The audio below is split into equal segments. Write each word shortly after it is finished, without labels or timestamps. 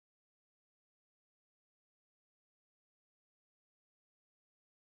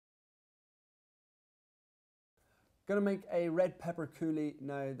Going to make a red pepper coulis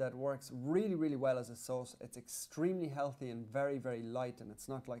now that works really, really well as a sauce. It's extremely healthy and very, very light, and it's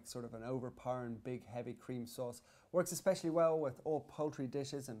not like sort of an overpowering big heavy cream sauce. Works especially well with all poultry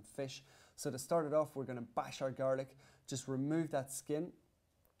dishes and fish. So to start it off, we're going to bash our garlic, just remove that skin.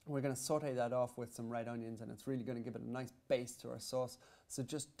 We're going to saute that off with some red onions, and it's really going to give it a nice base to our sauce. So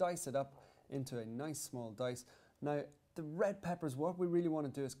just dice it up into a nice small dice. Now, the red peppers, what we really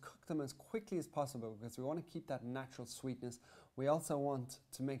want to do is cook them as quickly as possible because we want to keep that natural sweetness. We also want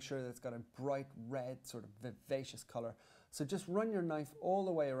to make sure that it's got a bright red, sort of vivacious color. So just run your knife all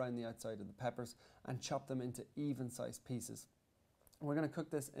the way around the outside of the peppers and chop them into even-sized pieces. We're going to cook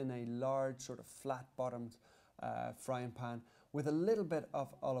this in a large, sort of flat-bottomed frying pan with a little bit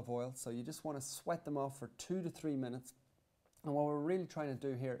of olive oil. So you just want to sweat them off for 2 to 3 minutes. And what we're really trying to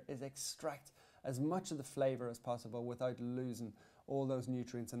do here is extract as much of the flavor as possible without losing all those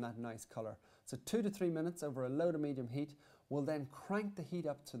nutrients and that nice color. So 2 to 3 minutes over a low to medium heat. We'll then crank the heat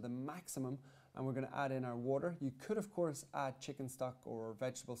up to the maximum, and we're going to add in our water. You could of course add chicken stock or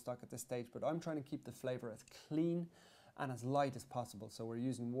vegetable stock at this stage, but I'm trying to keep the flavor as clean and as light as possible, so we're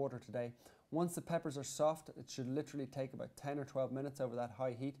using water today. Once the peppers are soft, it should literally take about 10 or 12 minutes over that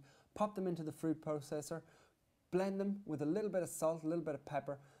high heat. Pop them into the food processor, blend them with a little bit of salt, a little bit of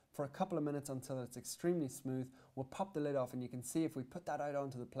pepper for a couple of minutes until it's extremely smooth. We'll pop the lid off, and you can see if we put that out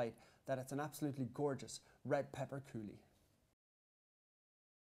onto the plate that it's an absolutely gorgeous red pepper coulis.